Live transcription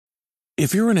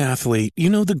If you're an athlete, you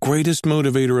know the greatest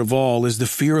motivator of all is the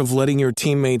fear of letting your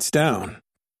teammates down.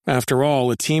 After all,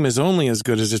 a team is only as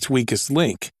good as its weakest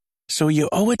link. So you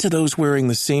owe it to those wearing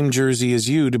the same jersey as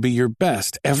you to be your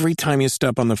best every time you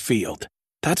step on the field.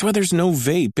 That's why there's no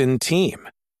vape in team.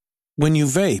 When you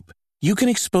vape, you can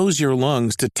expose your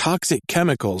lungs to toxic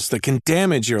chemicals that can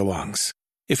damage your lungs.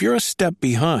 If you're a step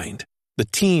behind, the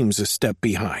team's a step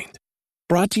behind.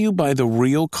 Brought to you by The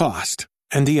Real Cost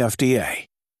and the FDA.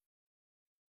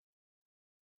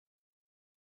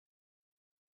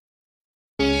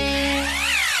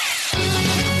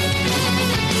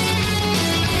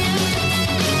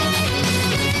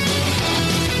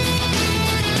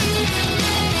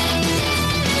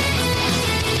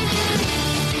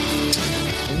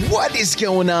 What is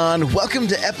going on? Welcome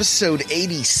to episode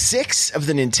 86 of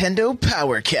the Nintendo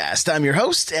Powercast. I'm your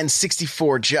host,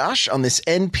 N64 Josh, on this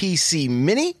NPC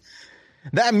Mini.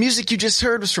 That music you just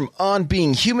heard was from On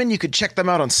Being Human. You could check them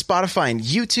out on Spotify and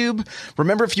YouTube.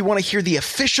 Remember, if you want to hear the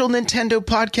official Nintendo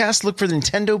podcast, look for the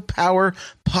Nintendo Power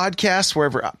Podcast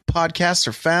wherever podcasts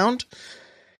are found.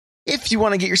 If you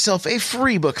want to get yourself a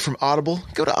free book from Audible,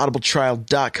 go to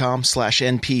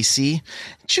audibletrial.com/NPC.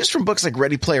 Choose from books like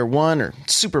Ready Player One or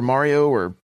Super Mario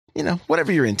or,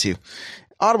 whatever you're into.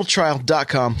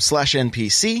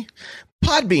 audibletrial.com/NPC.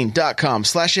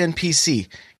 Podbean.com/NPC.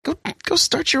 Go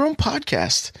start your own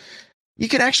podcast. You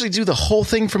can actually do the whole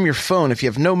thing from your phone. If you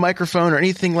have no microphone or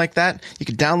anything like that, you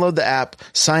can download the app,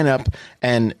 sign up,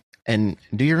 and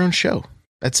do your own show.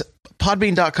 That's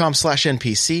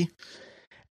podbean.com/NPC.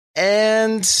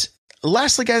 And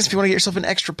lastly, guys, if you want to get yourself an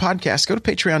extra podcast, go to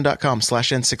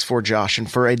patreon.com/N64Josh.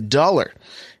 And for $1,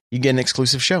 you get an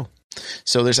exclusive show.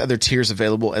 So there's other tiers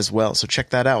available as well. So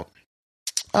check that out.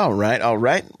 All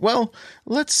right. Well,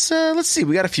 let's see.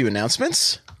 We got a few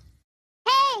announcements.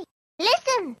 Hey,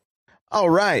 listen. All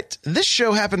right. This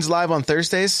show happens live on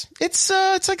Thursdays. It's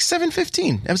like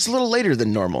 7:15. It's a little later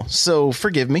than normal, so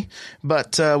forgive me.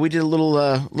 But we did a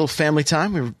little family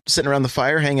time. We were sitting around the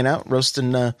fire, hanging out,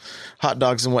 roasting hot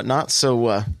dogs and whatnot. So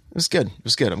it was good. It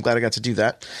was good. I'm glad I got to do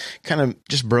that. Kind of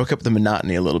just broke up the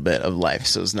monotony a little bit of life,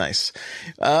 so it was nice.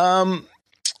 You're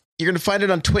going to find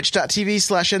it on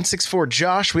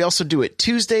twitch.tv/N64Josh. We also do it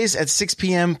Tuesdays at 6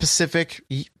 p.m. Pacific.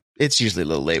 It's usually a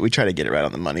little late. We try to get it right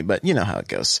on the money, but you know how it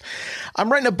goes.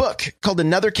 I'm writing a book called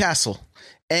Another Castle,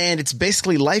 and it's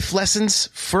basically life lessons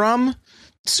from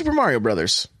Super Mario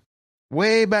Brothers,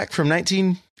 way back from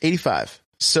 1985.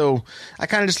 So I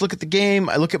kind of just look at the game,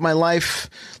 I look at my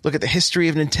life, look at the history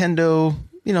of Nintendo,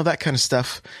 that kind of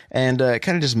stuff, and kind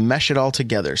of just mesh it all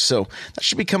together. So that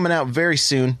should be coming out very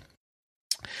soon.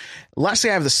 Lastly,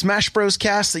 I have the Smash Bros.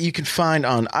 Cast that you can find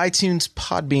on iTunes,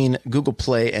 Podbean, Google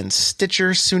Play, and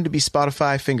Stitcher, soon to be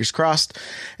Spotify, fingers crossed.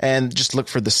 And just look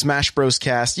for the Smash Bros.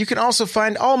 Cast. You can also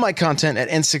find all my content at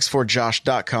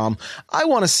n64josh.com. I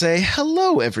want to say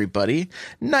hello, everybody.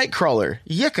 Nightcrawler,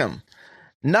 Yickum,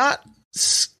 Not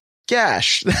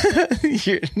Skash.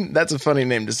 That's a funny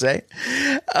name to say.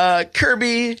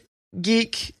 Kirby,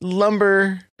 Geek,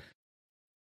 Lumber.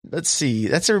 Let's see.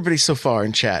 That's everybody so far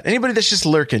in chat. Anybody that's just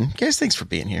lurking, guys, thanks for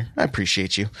being here. I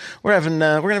appreciate you. We're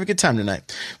gonna have a good time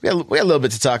tonight. We got a little bit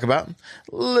to talk about.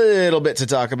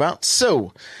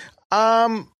 So,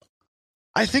 I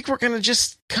think we're gonna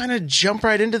just kind of jump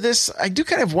right into this. I do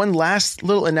kind of have one last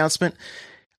little announcement.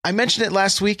 I mentioned it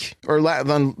last week or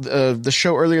on the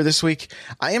show earlier this week.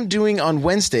 I am doing on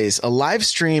Wednesdays a live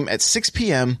stream at 6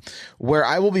 p.m. where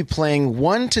I will be playing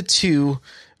 1 to 2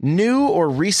 new or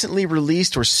recently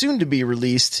released or soon to be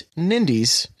released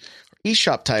Nindies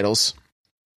eShop titles.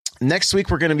 Next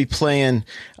week, we're going to be playing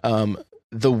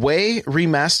The Way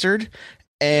Remastered,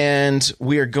 and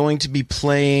we are going to be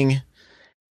playing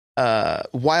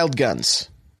Wild Guns.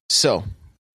 So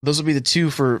those will be the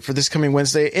two for this coming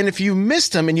Wednesday. And if you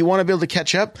missed them and you want to be able to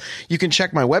catch up, you can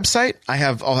check my website.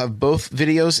 I'll have both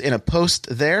videos in a post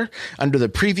there under the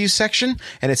preview section,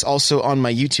 and it's also on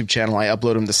my YouTube channel. I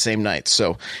upload them the same night.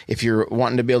 So if you're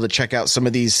wanting to be able to check out some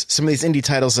of these indie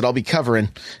titles that I'll be covering,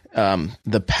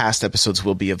 the past episodes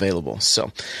will be available.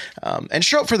 So and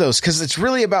show up for those, because it's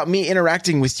really about me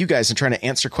interacting with you guys and trying to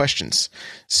answer questions.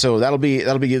 So that'll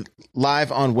be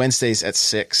live on Wednesdays at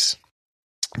 6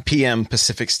 p.m.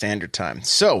 Pacific Standard Time.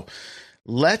 So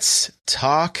let's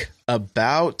talk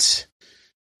about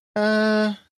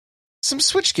some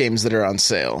Switch games that are on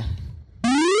sale.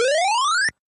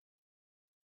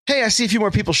 Hey, I see a few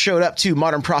more people showed up too.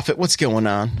 Modern Prophet, what's going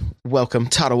on? Welcome.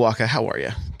 Tadawaka, how are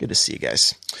you? Good to see you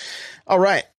guys. All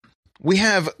right. We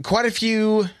have quite a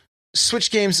few Switch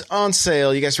games on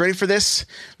sale. You guys ready for this?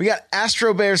 We got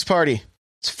Astro Bears Party.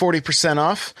 It's 40%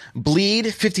 off. Bleed,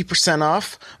 50%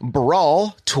 off.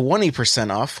 Brawl,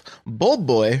 20% off. Bold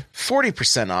Boy,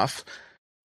 40% off.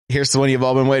 Here's the one you've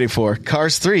all been waiting for.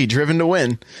 Cars 3, Driven to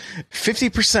Win,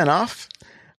 50% off.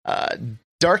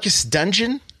 Darkest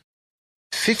Dungeon,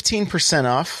 15%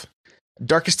 off.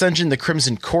 Darkest Dungeon, The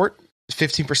Crimson Court,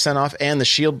 15% off. And the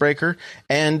Shield Breaker.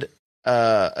 And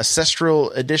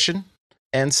Ancestral Edition.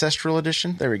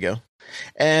 There we go.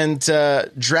 And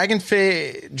Dragonfang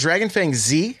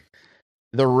Z,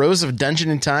 The Rose of Dungeon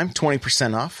in Time,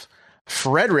 20% off.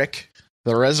 Frederick,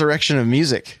 The Resurrection of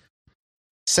Music,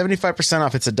 75%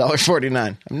 off. It's $1.49. I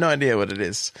have no idea what it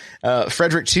is.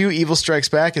 Frederick 2, Evil Strikes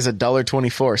Back is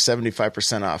 $1.24,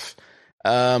 75% off.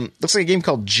 Looks like a game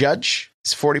called Judge.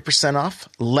 It's 40% off.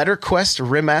 Letter Quest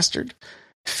Remastered,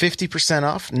 50%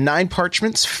 off. 9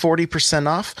 Parchments, 40%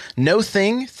 off. No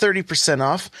Thing, 30%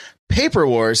 off. Paper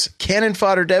Wars, Cannon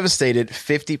Fodder Devastated,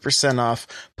 50% off.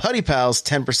 Putty Pals,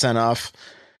 10% off.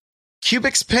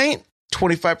 Cubics Paint,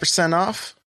 25%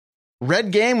 off.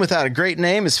 Red Game Without a Great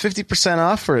Name is 50%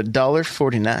 off for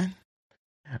 $1.49.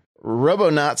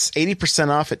 Robonauts, 80%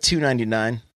 off at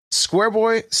 $2.99.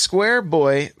 Square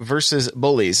Boy versus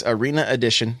Bullies, Arena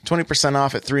Edition, 20%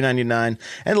 off at $3.99.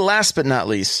 And last but not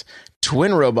least,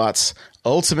 Twin Robots,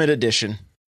 Ultimate Edition,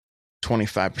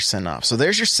 25% off. So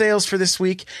there's your sales for this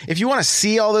week. If you want to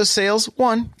see all those sales,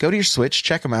 1, go to your Switch,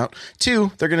 check them out.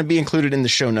 2, they're going to be included in the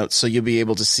show notes, so you'll be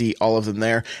able to see all of them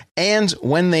there and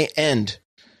when they end.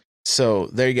 So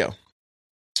there you go.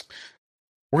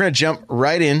 We're going to jump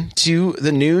right into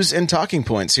the news and talking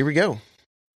points. Here we go.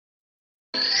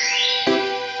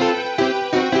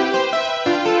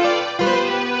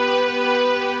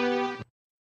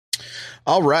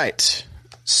 All right.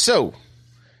 So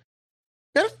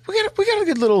we got a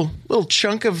good little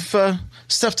chunk of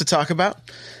stuff to talk about.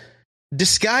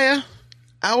 Disgaea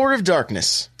Hour of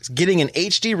Darkness is getting an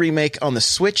HD remake on the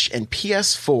Switch and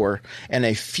PS4, and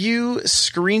a few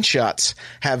screenshots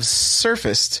have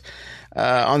surfaced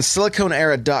on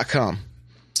siliconeera.com.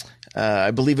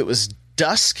 I believe it was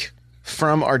Dusk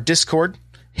from our Discord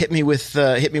hit me with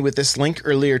this link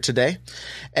earlier today,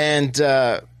 and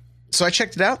so I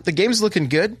checked it out. The game's looking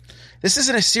good. This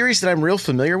isn't a series that I'm real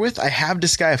familiar with. I have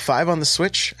Disgaea 5 on the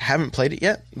Switch. Haven't played it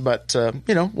yet, but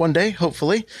one day,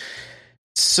 hopefully.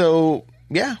 So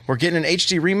yeah, we're getting an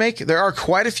HD remake. There are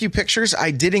quite a few pictures.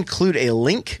 I did include a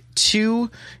link to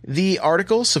the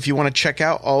article, so if you want to check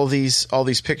out all these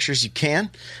pictures, you can.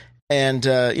 And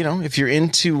if you're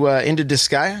into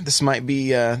Disgaea, this might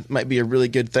be a really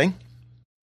good thing.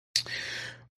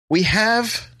 We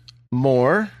have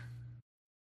more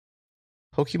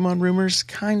Pokemon rumors,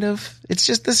 kind of. This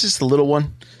is just a little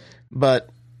one, but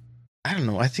I don't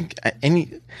know. I think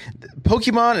any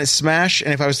Pokemon and Smash,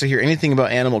 and if I was to hear anything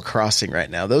about Animal Crossing right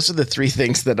now, those are the 3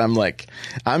 things that I'm like,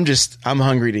 I'm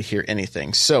hungry to hear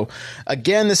anything. So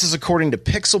again, this is according to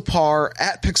Pixelpar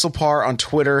at Pixelpar on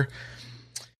Twitter.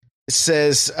 It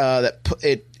says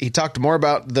that he talked more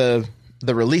about the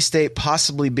release date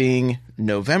possibly being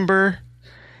November,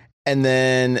 and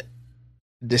then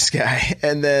this guy,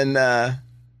 and then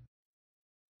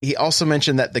he also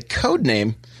mentioned that the code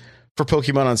name for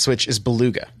Pokemon on Switch is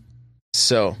Beluga.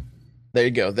 So there you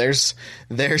go. There's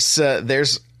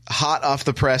hot off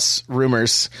the press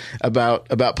rumors about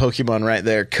Pokemon right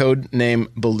there. Code name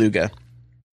Beluga.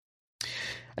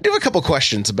 I do have a couple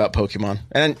questions about Pokemon,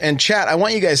 and chat. I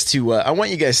want you guys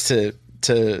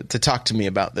to talk to me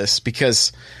about this,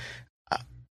 because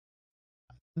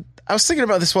I was thinking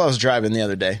about this while I was driving the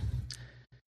other day.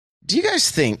 Do you guys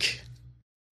think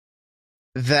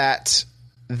that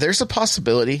there's a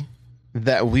possibility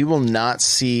that we will not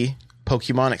see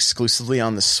Pokemon exclusively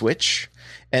on the Switch,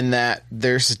 and that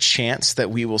there's a chance that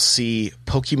we will see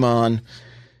Pokemon,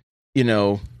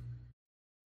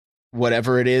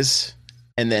 whatever it is,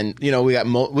 and then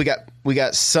we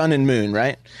got Sun and Moon,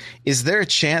 right? Is there a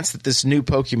chance that this new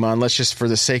Pokemon, let's just for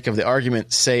the sake of the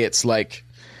argument say it's like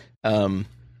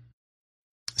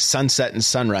Sunset and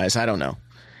Sunrise, I don't know.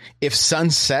 If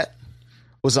Sunset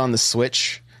was on the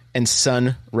Switch and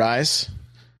Sunrise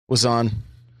was on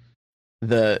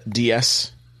the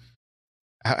DS,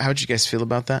 how would you guys feel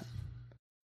about that?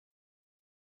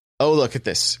 Oh, look at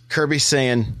this. Kirby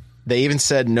saying they even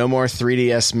said no more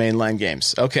 3DS mainline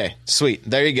games. Okay, sweet.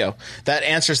 There you go. That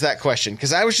answers that question.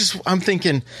 Because I'm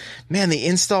thinking, man, the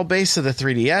install base of the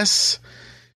 3DS,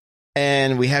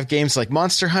 and we have games like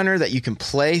Monster Hunter that you can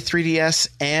play 3DS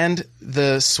and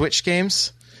the Switch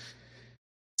games.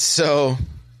 So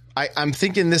I'm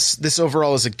thinking this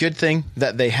overall is a good thing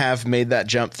that they have made that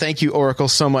jump. Thank you, Oracle,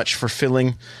 so much for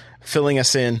filling filling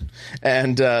us in.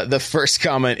 And the first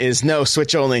comment is, no,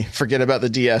 Switch only. Forget about the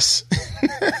DS.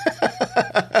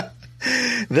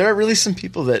 There are really some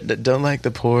people that don't like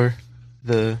the poor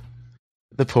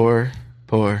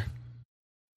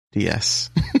DS.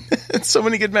 So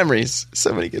many good memories.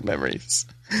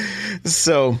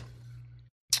 So,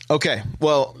 okay.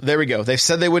 Well, there we go. They've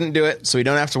said they wouldn't do it, so we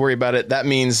don't have to worry about it. That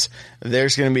means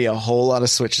there's going to be a whole lot of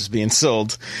Switches being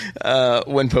sold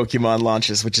when Pokemon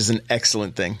launches, which is an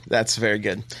excellent thing. That's very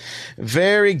good.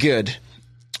 Very good.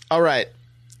 All right.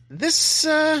 This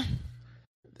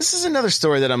is another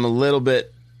story that I'm a little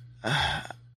bit... I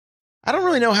don't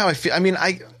really know how I feel. I mean,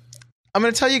 I'm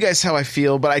going to tell you guys how I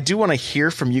feel, but I do want to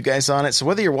hear from you guys on it. So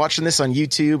whether you're watching this on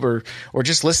YouTube or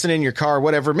just listening in your car,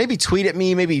 whatever, maybe tweet at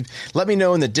me, maybe let me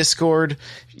know in the Discord,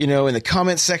 in the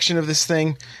comment section of this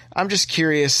thing. I'm just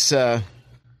curious. I'm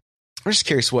just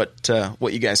curious what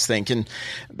you guys think. And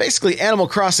basically, Animal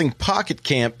Crossing Pocket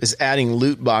Camp is adding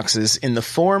loot boxes in the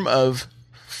form of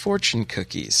fortune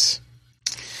cookies.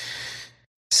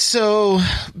 So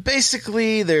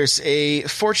basically, there's a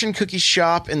fortune cookie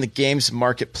shop in the game's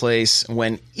marketplace.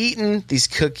 When eaten, these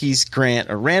cookies grant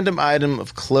a random item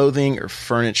of clothing or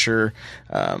furniture,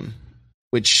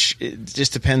 which it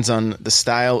just depends on the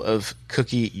style of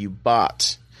cookie you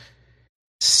bought.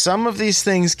 Some of these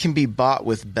things can be bought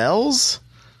with bells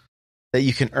that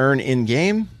you can earn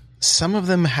in-game. Some of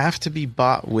them have to be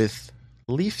bought with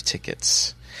Leaf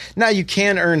tickets. Now, you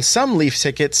can earn some Leaf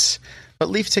tickets, but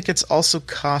Leaf tickets also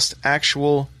cost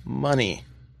actual money.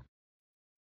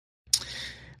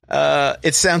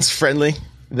 It sounds friendly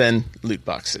than loot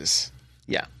boxes.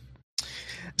 Yeah.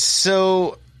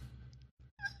 So,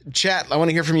 chat, I want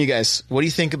to hear from you guys. What do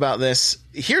you think about this?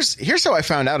 Here's how I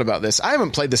found out about this. I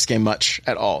haven't played this game much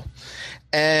at all.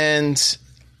 And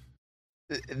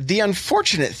the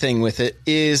unfortunate thing with it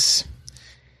is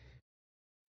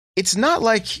it's not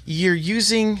like you're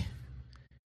using...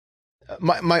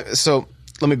 So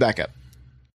let me back up.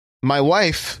 My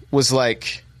wife was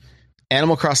like,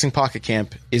 Animal Crossing Pocket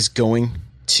Camp is going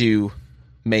to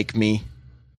make me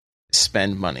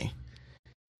spend money.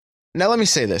 Now let me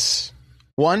say this.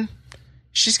 One,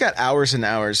 she's got hours and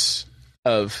hours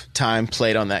of time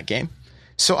played on that game.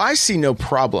 So I see no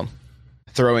problem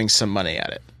throwing some money at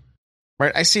it.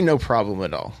 Right? I see no problem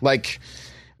at all. Like,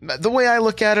 the way I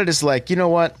look at it is like, you know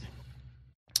what?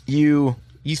 You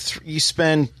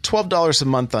spend $12 a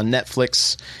month on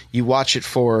Netflix. You watch it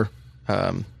for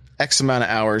X amount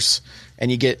of hours, and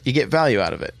you get value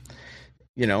out of it.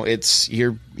 It's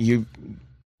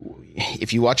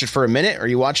if you watch it for a minute or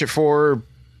you watch it for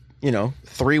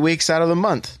 3 weeks out of the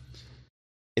month,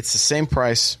 it's the same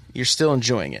price. You're still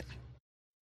enjoying it.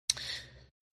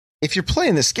 If you're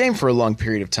playing this game for a long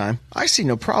period of time, I see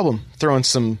no problem throwing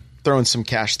some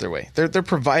cash their way. They're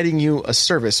providing you a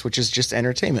service, which is just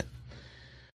entertainment.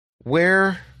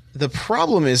 Where the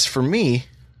problem is for me,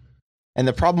 and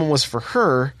the problem was for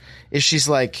her, is she's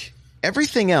like,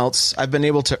 everything else I've been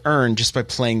able to earn just by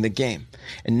playing the game.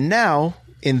 And now,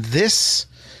 with this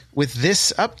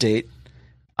update,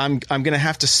 I'm going to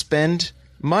have to spend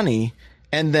money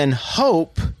and then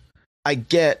hope I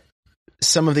get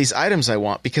some of these items I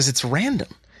want, because it's random.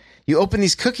 You open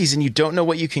these cookies and you don't know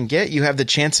what you can get. You have the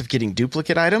chance of getting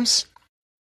duplicate items.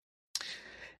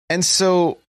 And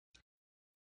so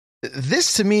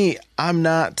this, to me, I'm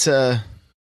not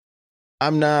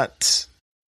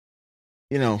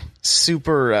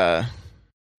super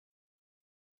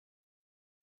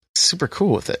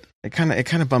cool with it. It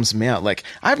kind of bums me out. Like,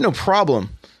 I have no problem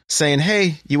saying,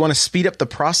 hey, you want to speed up the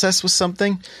process with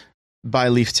something? Buy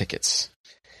Leaf tickets.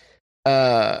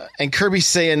 And Kirby's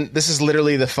saying this is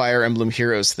literally the Fire Emblem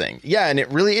Heroes thing. Yeah, and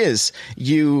it really is.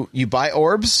 You buy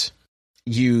orbs,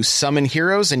 you summon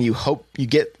heroes, and you hope you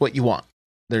get what you want.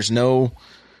 It's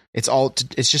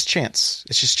just chance.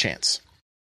 It's just chance.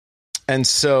 And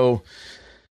so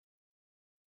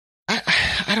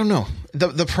I don't know.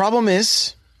 The problem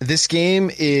is this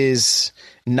game is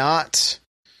not,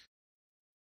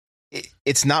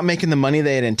 it's not making the money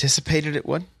they had anticipated it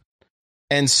would.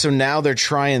 And so now they're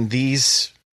trying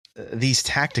these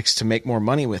tactics to make more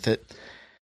money with it.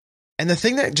 And the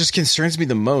thing that just concerns me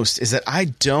the most is that I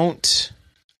don't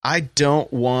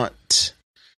want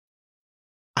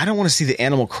to see the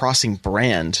Animal Crossing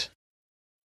brand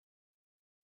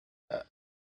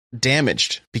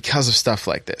damaged because of stuff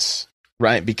like this,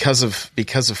 right? Because of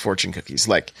fortune cookies,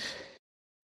 like,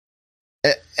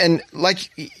 and like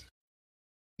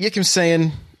Yikim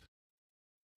saying,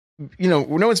 no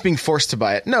one's being forced to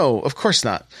buy it. No, of course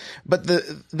not. But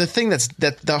the thing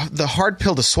the hard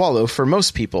pill to swallow for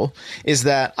most people is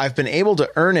that I've been able to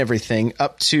earn everything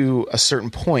up to a certain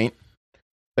point,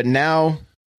 but now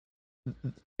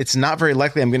it's not very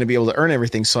likely I'm going to be able to earn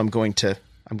everything. So I'm going to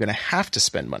have to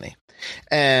spend money.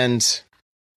 And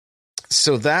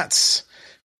so that's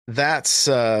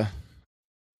what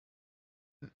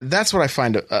I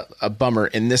find a bummer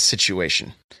in this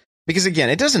situation. Because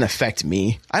again, it doesn't affect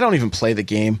me. I don't even play the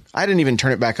game. I didn't even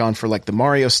turn it back on for like the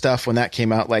Mario stuff when that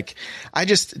came out. Like,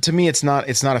 to me, it's not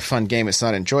a fun game. It's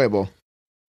not enjoyable.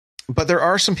 But there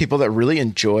are some people that really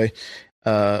enjoy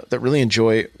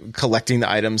collecting the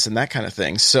items and that kind of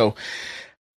thing. So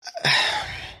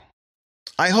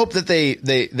I hope that they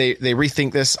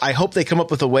rethink this. I hope they come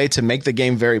up with a way to make the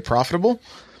game very profitable.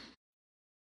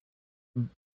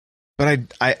 But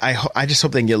I just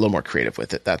hope they can get a little more creative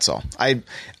with it. That's all.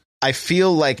 I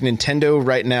feel like Nintendo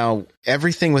right now,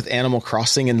 everything with Animal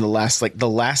Crossing in the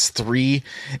last 3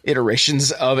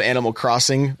 iterations of Animal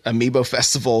Crossing, Amiibo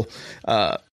Festival,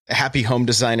 Happy Home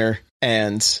Designer,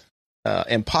 and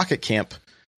Pocket Camp,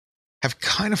 have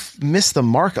kind of missed the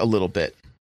mark a little bit.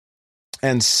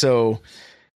 And so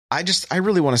I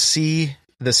really want to see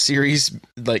the series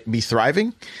like be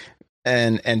thriving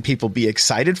and people be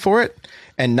excited for it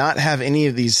and not have any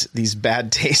of these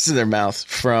bad tastes in their mouth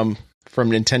from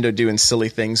Nintendo doing silly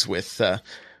things with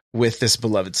this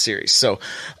beloved series. So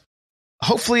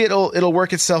hopefully it'll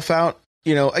work itself out.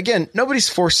 You know, again, nobody's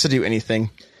forced to do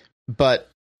anything, but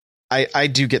I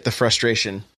do get the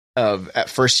frustration of at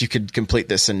first you could complete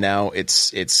this and now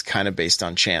it's kind of based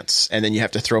on chance. And then you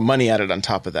have to throw money at it on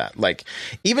top of that. Like,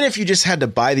 even if you just had to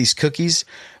buy these cookies,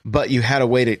 but you had a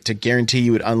way to guarantee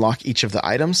you would unlock each of the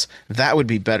items, that would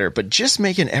be better. But just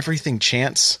making everything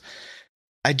chance,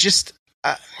 to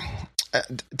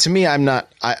me, I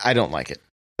don't like it.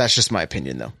 That's just my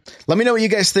opinion though. Let me know what you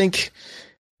guys think.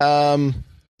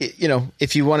 You know,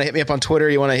 if you want to hit me up on Twitter,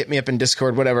 you want to hit me up in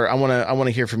Discord, whatever. I want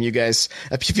to hear from you guys.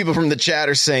 A few people from the chat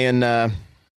are saying, I'll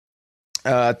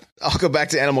go back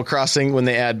to Animal Crossing when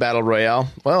they add Battle Royale.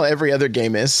 Well, every other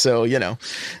game is, so, you know,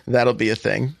 that'll be a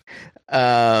thing.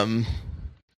 Yikum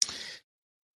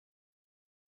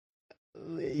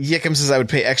says I would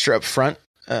pay extra up front,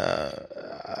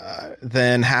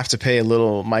 then have to pay a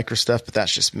little micro stuff, but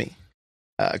that's just me.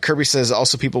 Kirby says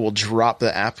also people will drop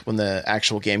the app when the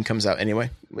actual game comes out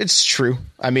anyway. It's true.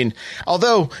 I mean,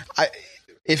 although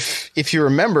if you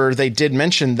remember, they did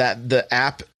mention that the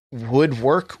app would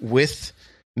work with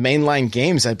mainline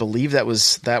games. I believe that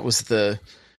was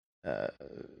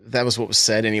what was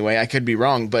said anyway. I could be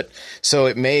wrong, but so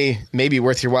it may be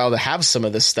worth your while to have some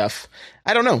of this stuff.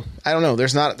 I don't know.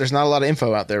 There's not a lot of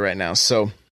info out there right now. So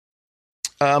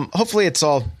hopefully it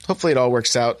all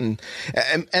works out. And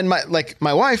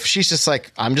my wife, she's just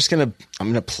like, I'm going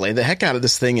to play the heck out of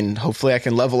this thing. And hopefully I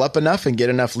can level up enough and get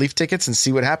enough Leaf tickets and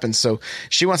see what happens. So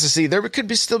she wants to see, there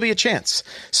could still be a chance.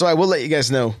 So I will let you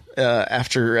guys know,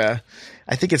 after,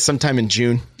 I think it's sometime in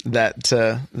June that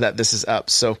this is up.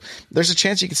 So there's a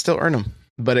chance you can still earn them,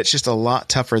 but it's just a lot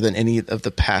tougher than any of the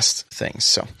past things.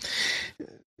 So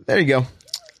there you go.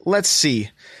 Let's see.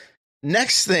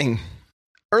 Next thing.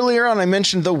 Earlier on, I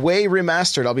mentioned The Way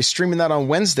Remastered. I'll be streaming that on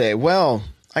Wednesday. Well,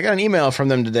 I got an email from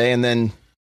them today, and then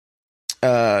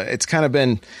it's kind of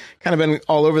been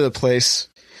all over the place.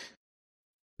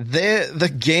 The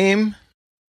game,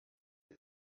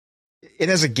 it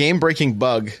has a game-breaking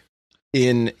bug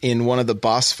in one of the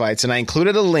boss fights, and I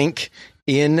included a link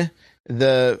in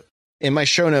my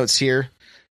show notes here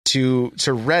to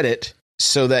Reddit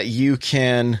so that you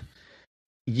can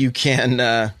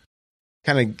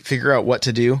kind of figure out what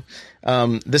to do.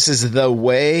 This is The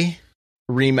Way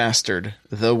Remastered.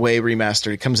 The Way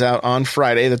Remastered. It comes out on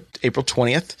Friday, April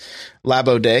 20th.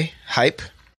 Labo Day. Hype.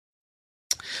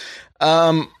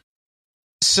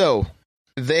 So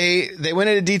they went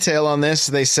into detail on this.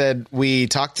 They said we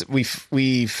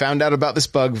found out about this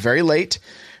bug very late.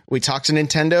 We talked to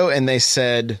Nintendo and they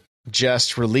said,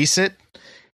 just release it.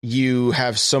 You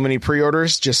have so many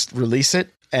pre-orders, just release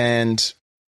it. And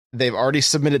they've already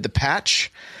submitted the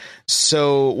patch.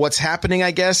 So what's happening,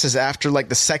 I guess, is after like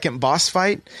the second boss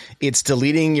fight, it's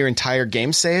deleting your entire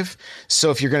game save.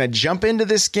 So if you're going to jump into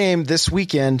this game this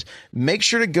weekend, make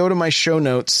sure to go to my show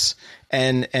notes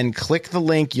and click the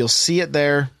link. You'll see it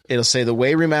there. It'll say The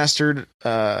Way Remastered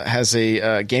has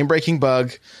a game-breaking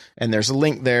bug, and there's a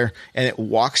link there, and it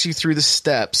walks you through the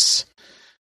steps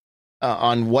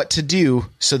on what to do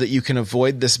so that you can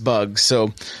avoid this bug.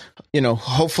 So, you know,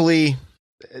 hopefully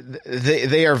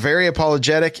they are very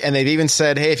apologetic, and they've even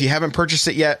said, hey, if you haven't purchased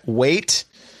it yet, wait.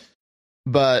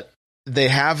 But they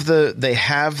have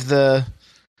the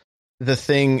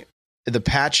thing, the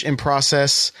patch in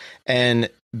process, and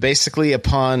basically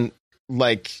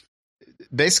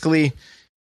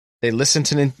They listened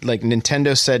to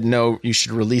Nintendo said no, you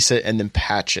should release it and then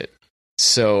patch it.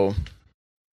 So,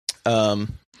 their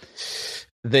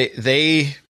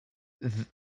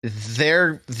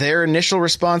initial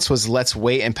response was let's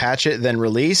wait and patch it then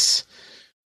release.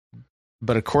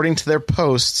 But according to their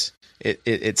posts,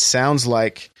 it sounds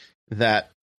like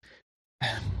that.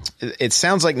 It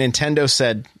sounds like Nintendo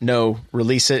said no,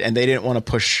 release it, and they didn't want to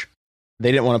push.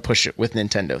 They didn't want to push it with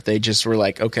Nintendo. They just were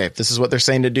like, okay, if this is what they're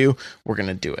saying to do, we're going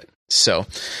to do it. So,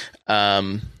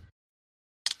 there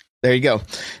you go.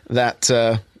 That's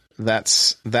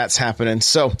happening.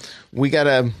 So we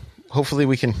gotta. Hopefully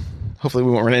we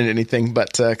won't run into anything,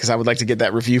 but because I would like to get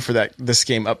that review for this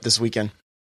game up this weekend.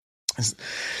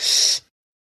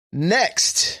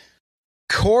 Next,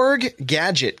 Korg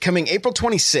Gadget coming April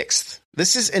 26th.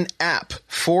 This is an app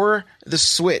for the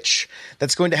Switch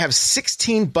that's going to have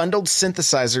 16 bundled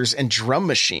synthesizers and drum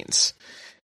machines.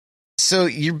 So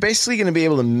you're basically going to be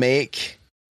able to make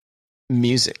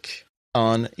music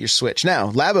on your Switch.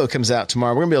 Now, Labo comes out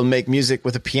tomorrow. We're going to be able to make music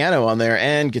with a piano on there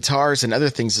and guitars and other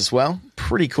things as well.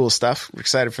 Pretty cool stuff. We're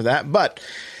excited for that. But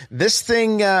this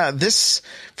thing,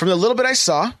 from the little bit I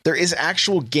saw, there is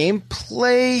actual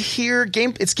gameplay here.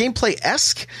 It's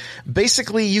gameplay-esque.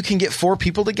 Basically, you can get 4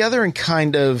 people together and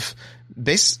kind of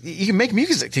you can make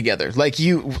music together. Like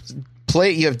you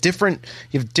have different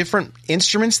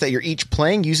instruments that you're each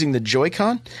playing using the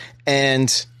Joy-Con,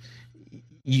 and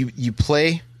you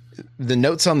play the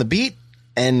notes on the beat,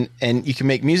 and you can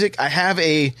make music. I have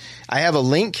a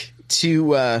link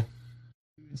to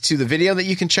the video that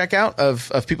you can check out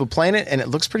of people playing it, and it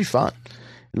looks pretty fun.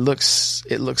 It looks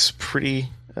pretty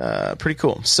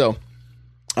cool. So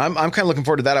I'm kind of looking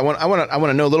forward to that. I want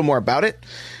to know a little more about it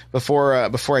before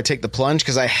I take the plunge,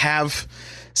 because I have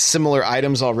similar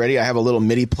items already. I have a little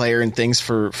MIDI player and things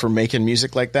for making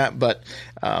music like that. But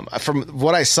from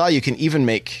what I saw, you can even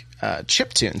make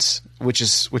chip tunes, which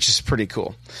is pretty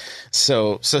cool.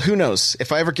 So who knows?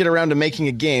 If I ever get around to making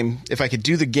a game, if I could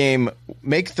do the game,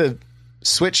 make the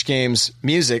Switch games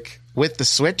music with the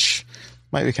Switch,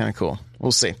 might be kind of cool.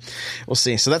 We'll see.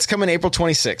 So that's coming April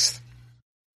 26th.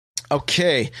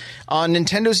 Okay, on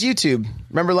Nintendo's YouTube,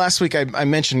 remember last week I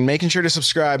mentioned making sure to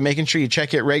subscribe, making sure you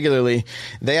check it regularly.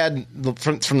 They had,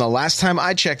 from the last time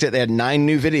I checked it, they had 9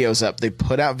 new videos up. They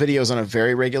put out videos on a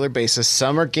very regular basis.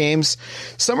 Some are games,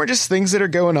 some are just things that are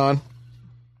going on.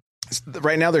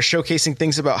 Right now, they're showcasing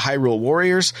things about Hyrule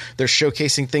Warriors. They're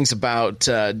showcasing things about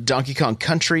Donkey Kong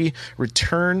Country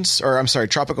Returns,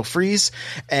 Tropical Freeze,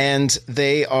 and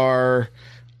they also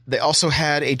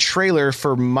had a trailer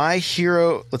for My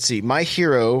Hero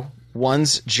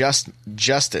 1's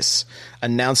Justice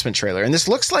announcement trailer. And this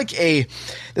looks like a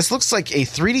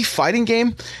 3D fighting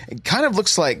game. It kind of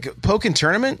looks like Pokken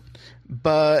Tournament,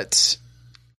 but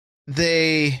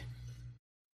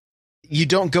you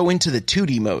don't go into the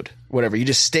 2D mode. Whatever, you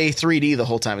just stay 3D the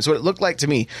whole time. It's what it looked like to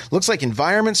me. Looks like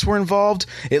environments were involved.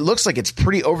 It looks like it's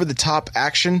pretty over the top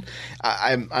action.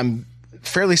 I'm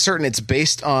fairly certain it's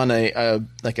based on a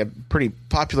pretty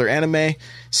popular anime.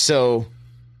 So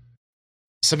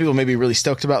some people may be really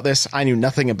stoked about this. I knew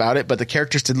nothing about it, but the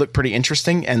characters did look pretty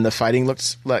interesting, and the fighting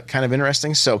looked kind of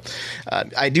interesting. So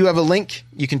I do have a link.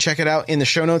 You can check it out in the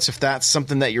show notes if that's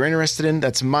something that you're interested in.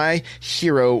 That's My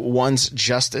Hero 1's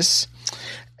Justice.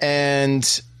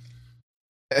 And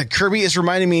Kirby is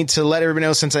reminding me to let everybody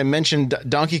know, since I mentioned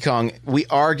Donkey Kong, we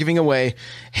are giving away,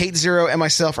 Hate Zero and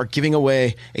myself are giving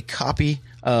away a copy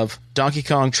of Donkey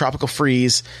Kong Tropical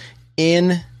Freeze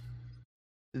in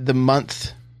the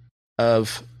month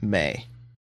of May.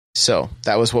 So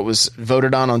that was what was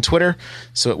voted on Twitter.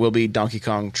 So it will be Donkey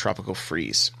Kong Tropical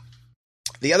Freeze.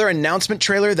 The other announcement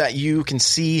trailer that you can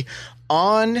see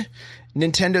on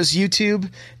Nintendo's YouTube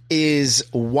is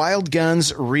Wild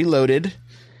Guns Reloaded.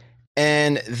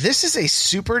 And this is a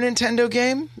Super Nintendo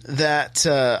game that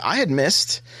I had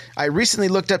missed. I recently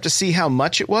looked up to see how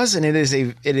much it was, and it's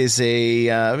a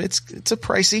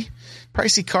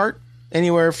pricey cart,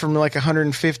 anywhere from like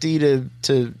 150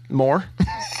 to more.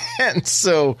 And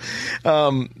so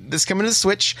this coming to the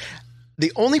Switch.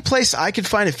 The only place I could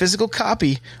find a physical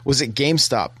copy was at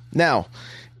GameStop. Now,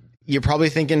 you're probably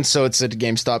thinking, so it's a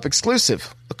GameStop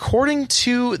exclusive. According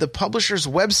to the publisher's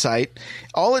website,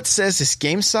 all it says is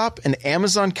GameStop and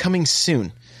Amazon coming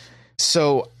soon.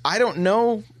 So I don't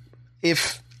know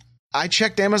if I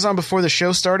checked Amazon before the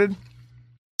show started.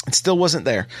 It still wasn't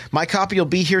there. My copy will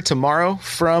be here tomorrow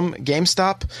from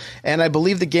GameStop, and I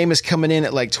believe the game is coming in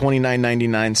at like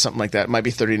 $29.99, something like that. It might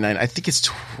be $39. I think it's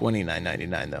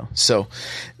 $29.99 though.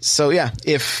 So yeah,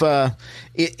 if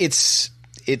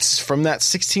it's from that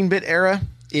 16-bit era.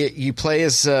 You play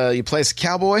as a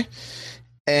cowboy,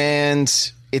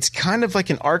 and it's kind of like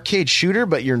an arcade shooter,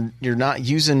 but you're not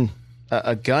using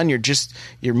a gun.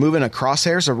 You're moving a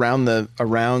crosshairs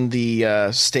around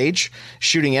the stage,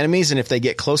 shooting enemies, and if they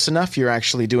get close enough, you're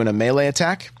actually doing a melee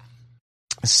attack.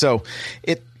 So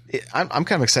I'm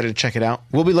kind of excited to check it out.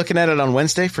 We'll be looking at it on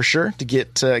Wednesday for sure to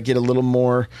get a little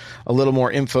more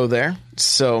info there.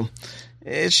 So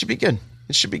it should be good.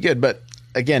 It should be good. But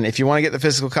again, if you want to get the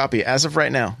physical copy, as of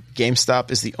right now,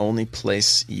 GameStop is the only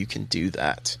place you can do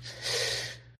that.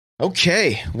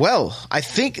 Okay, well, I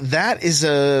think that is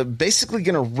basically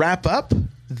going to wrap up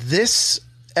this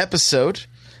episode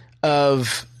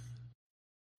of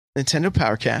Nintendo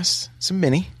Powercast. It's a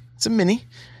mini,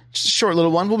 just a short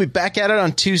little one. We'll be back at it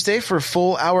on Tuesday for a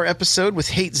full hour episode with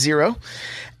Hate Zero.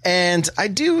 And I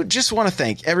do just want to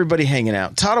thank everybody hanging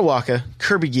out. Tadawaka,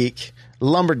 Kirby Geek,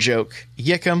 Lumberjoke,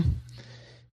 Yickum,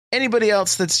 anybody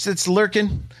else that's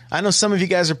lurking. I know some of you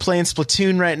guys are playing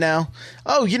Splatoon right now.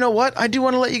 Oh, you know what? I do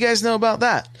want to let you guys know about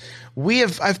that.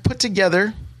 I've put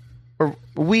together, or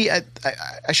I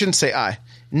shouldn't say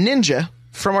Ninja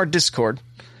from our Discord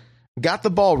got the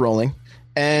ball rolling,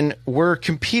 and we're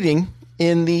competing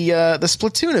in the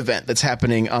Splatoon event that's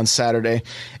happening on Saturday.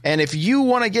 And if you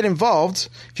want to get involved,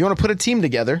 if you want to put a team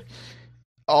together,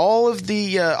 I'll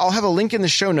have a link in the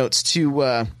show notes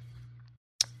to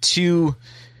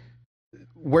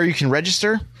where you can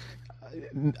register.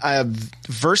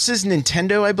 Versus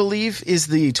Nintendo, I believe, is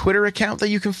the Twitter account that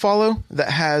you can follow that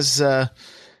has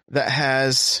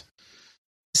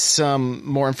some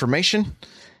more information.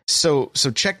 So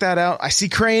check that out. I see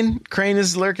Crane. Crane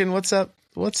is lurking. What's up?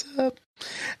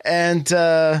 And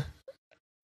so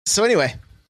anyway,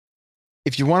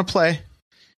 if you want to play,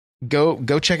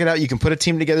 go check it out. You can put a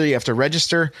team together. You have to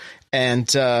register,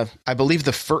 and I believe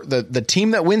the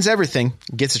team that wins everything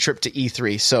gets a trip to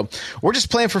E3. So we're just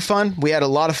playing for fun. We had a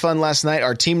lot of fun last night.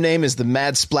 Our team name is the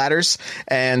Mad Splatters,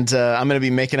 and I'm going to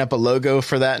be making up a logo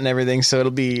for that and everything. So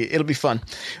it'll be fun.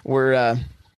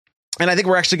 And I think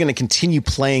we're actually going to continue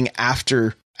playing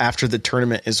after the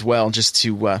tournament as well, just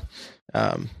to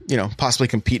possibly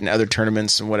compete in other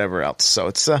tournaments and whatever else. So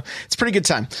it's a pretty good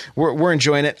time. We're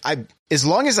enjoying it. As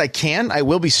long as I can, I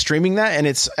will be streaming that, and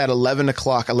it's at 11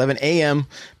 a.m.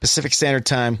 Pacific Standard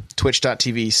Time,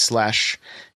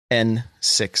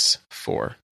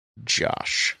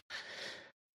 twitch.tv/N64Josh.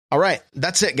 All right.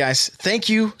 That's it, guys. Thank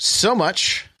you so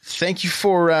much. Thank you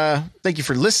for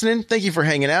listening. Thank you for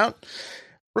hanging out.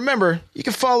 Remember, you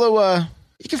can follow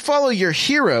your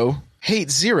hero, Hate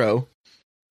Zero,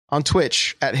 on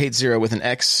Twitch at Hate Zero with an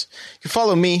X. You can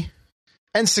follow me,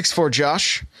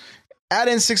 N64Josh, at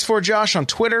N64Josh on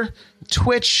Twitter,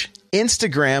 Twitch,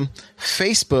 Instagram,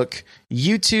 Facebook,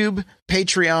 YouTube,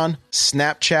 Patreon,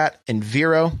 Snapchat, and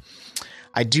Vero.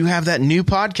 I do have that new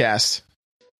podcast,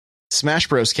 Smash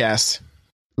Bros Cast.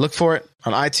 Look for it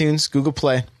on iTunes, Google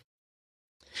Play.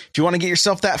 If you want to get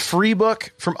yourself that free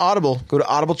book from Audible, go to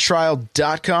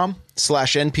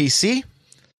audibletrial.com/NPC.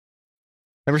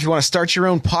 Remember, if you want to start your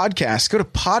own podcast, go to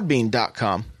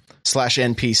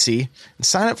podbean.com/NPC and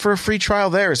sign up for a free trial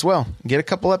there as well. Get a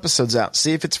couple episodes out.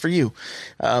 See if it's for you.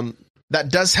 That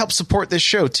does help support this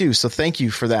show too. So thank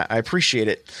you for that. I appreciate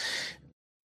it.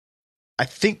 I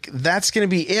think that's going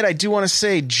to be it. I do want to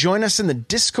say, join us in the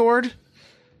Discord,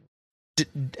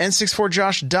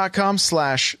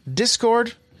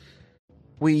 n64josh.com/Discord.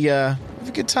 We have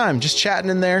a good time just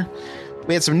chatting in there.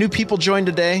 We had some new people join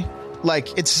today.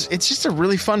 Like, it's just a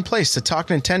really fun place to talk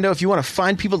Nintendo. If you want to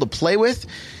find people to play with,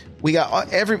 we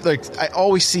got I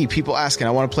always see people asking,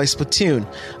 I want to play Splatoon.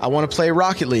 I want to play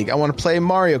Rocket League. I want to play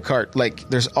Mario Kart. Like,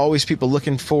 there's always people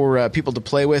looking for people to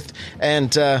play with,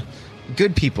 and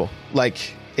good people.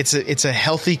 Like, it's a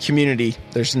healthy community.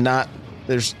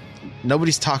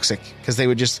 Nobody's toxic because they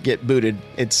would just get booted.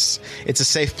 It's a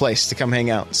safe place to come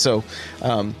hang out. So,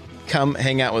 come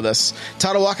hang out with us.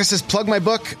 Tadawaka says, plug my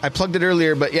book. I plugged it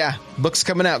earlier, but yeah, book's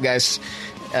coming out, guys.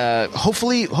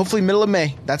 Hopefully middle of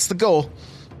May. That's the goal.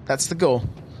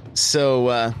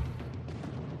 So,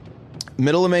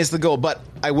 middle of May is the goal, but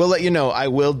I will let you know, I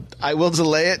will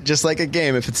delay it just like a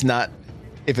game if it's not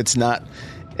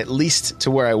at least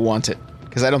to where I want it.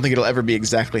 Because I don't think it'll ever be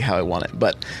exactly how I want it,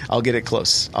 but I'll get it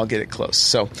close.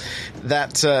 So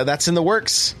that's in the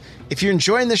works. If you're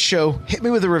enjoying this show, hit me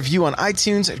with a review on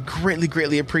iTunes. I'd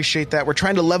greatly appreciate that. We're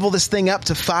trying to level this thing up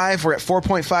to 5. We're at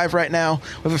 4.5 right now.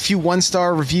 We have a few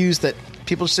 1-star reviews that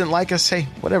people just didn't like us. Hey,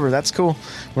 whatever, that's cool.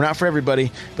 We're not for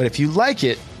everybody. But if you like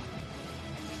it,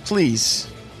 please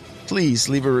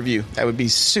leave a review. That would be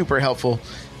super helpful.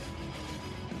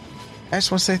 I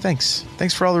just want to say thanks.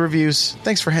 Thanks for all the reviews.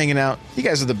 Thanks for hanging out. You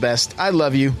guys are the best. I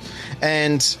love you.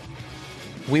 And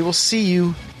we will see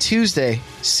you Tuesday,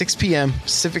 6 p.m.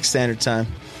 Pacific Standard Time,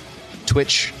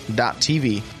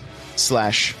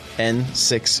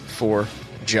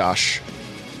 twitch.tv/N64Josh.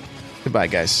 Goodbye,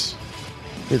 guys.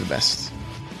 You're the best.